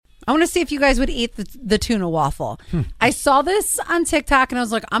I want to see if you guys would eat the tuna waffle. I saw this on TikTok and I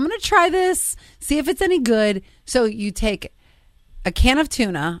was like, I'm going to try this, see if it's any good. So you take a can of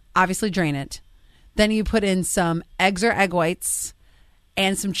tuna, obviously drain it. Then you put in some eggs or egg whites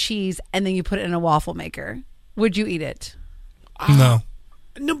and some cheese, and then you put it in a waffle maker. Would you eat it? No.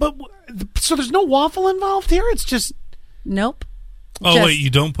 No, but so there's no waffle involved here? It's just... Nope. Oh, wait, you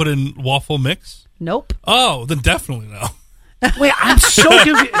don't put in waffle mix? Nope. Oh, then definitely no. Wait, I'm so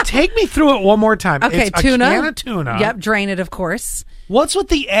confused. Take me through it one more time. Okay, it's tuna. A can of tuna. Yep, drain it, of course. What's with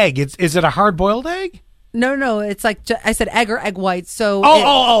the egg? Is it a hard-boiled egg? No, it's like I said, egg or egg whites. So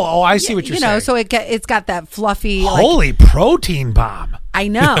I see what you're saying. So it's got that fluffy. Holy protein bomb! I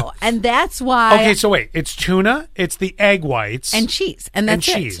know, and that's why. Okay, so wait, it's tuna, it's the egg whites, and cheese, and that's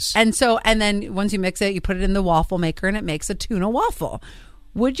and it. Cheese. And then once you mix it, you put it in the waffle maker, and it makes a tuna waffle.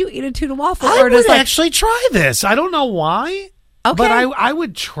 Would you eat a tuna waffle? I would actually try this. I don't know why. Okay. But I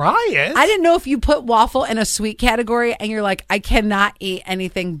would try it. I didn't know if you put waffle in a sweet category, and you're like, I cannot eat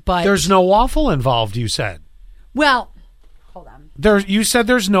anything but. There's no waffle involved. You said. Well, hold on. You said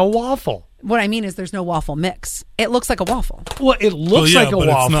there's no waffle. What I mean is there's no waffle mix. It looks like a waffle. Well, it looks like a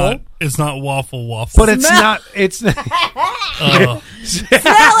waffle. It's not waffle. But it's not. It's. Smell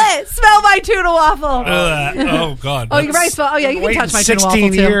it! Smell my tuna waffle. Oh God. Oh, you're right. Oh yeah, you can touch my tuna waffle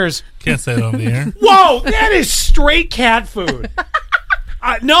 16 too. years. Can't say that on the air. Whoa, that is straight cat food.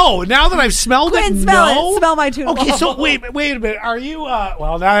 No, now that I've smelled Quinn, it, smell no. it. Smell my tuna waffle. Okay, so wait a minute. Are you,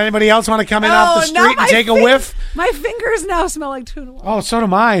 well, now anybody else want to come in off the street and take a whiff? My fingers now smell like tuna waffle. Oh, so do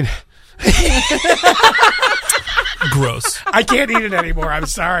mine. Gross. I can't eat it anymore. I'm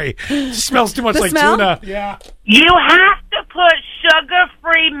sorry. It smells too much like smell? tuna. Yeah. You have to put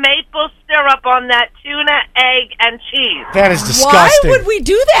sugar-free maple syrup on that tuna, egg, and cheese. That is disgusting. Why would we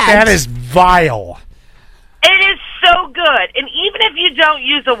do that? That is vile. It is so good. And even if you don't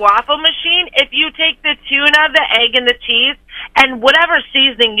use a waffle machine, if you take the tuna, the egg, and the cheese, and whatever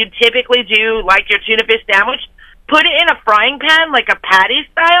seasoning you typically do, like your tuna fish sandwich, put it in a frying pan, like a patty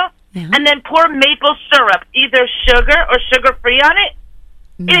style, and then pour maple syrup, either sugar or sugar-free on it.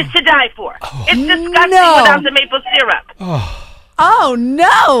 It is to die for. It's disgusting without the maple syrup. Oh,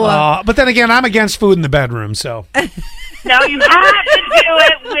 no. But then again, I'm against food in the bedroom, so. No, you have to do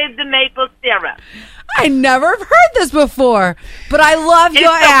it with the maple syrup. I never have heard this before, but I love your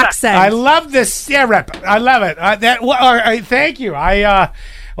accent. I love the syrup. I love it. Thank you. Well,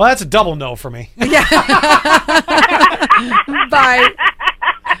 that's a double no for me. Bye.